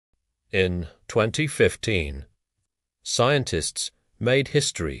In 2015, scientists made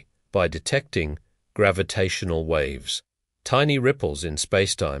history by detecting gravitational waves, tiny ripples in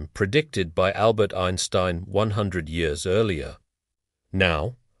spacetime predicted by Albert Einstein 100 years earlier.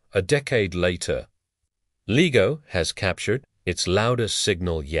 Now, a decade later, LIGO has captured its loudest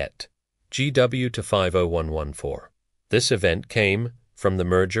signal yet, GW to 50114. This event came from the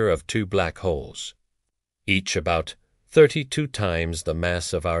merger of two black holes, each about 32 times the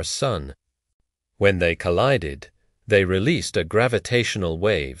mass of our Sun. When they collided, they released a gravitational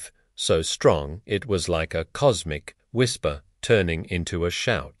wave so strong it was like a cosmic whisper turning into a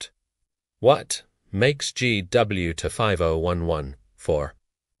shout. What makes GW to 50114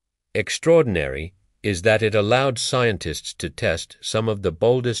 extraordinary is that it allowed scientists to test some of the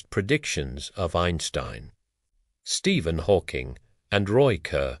boldest predictions of Einstein, Stephen Hawking, and Roy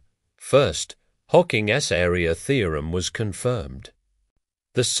Kerr. First, Hawking's area theorem was confirmed.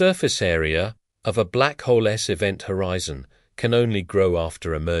 The surface area of a black hole's event horizon can only grow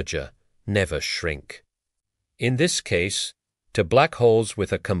after a merger, never shrink. In this case, to black holes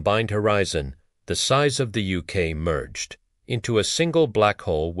with a combined horizon the size of the UK merged into a single black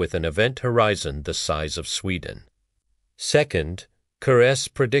hole with an event horizon the size of Sweden. Second, Kerr's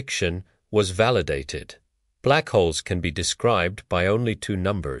prediction was validated. Black holes can be described by only two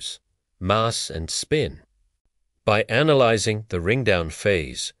numbers, mass and spin. By analyzing the ring-down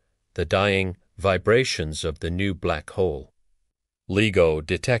phase, the dying vibrations of the new black hole, LIGO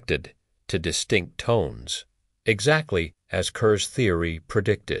detected two distinct tones, exactly as Kerr's theory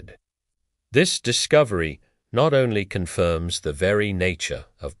predicted. This discovery not only confirms the very nature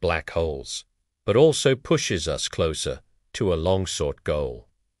of black holes, but also pushes us closer to a long-sought goal,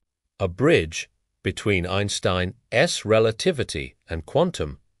 a bridge between Einstein's relativity and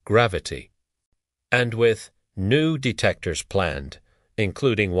quantum gravity. And with new detectors planned,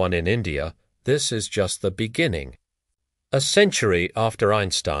 including one in India, this is just the beginning. A century after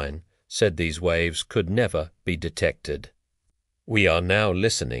Einstein said these waves could never be detected, we are now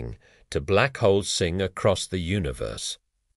listening to black holes sing across the universe.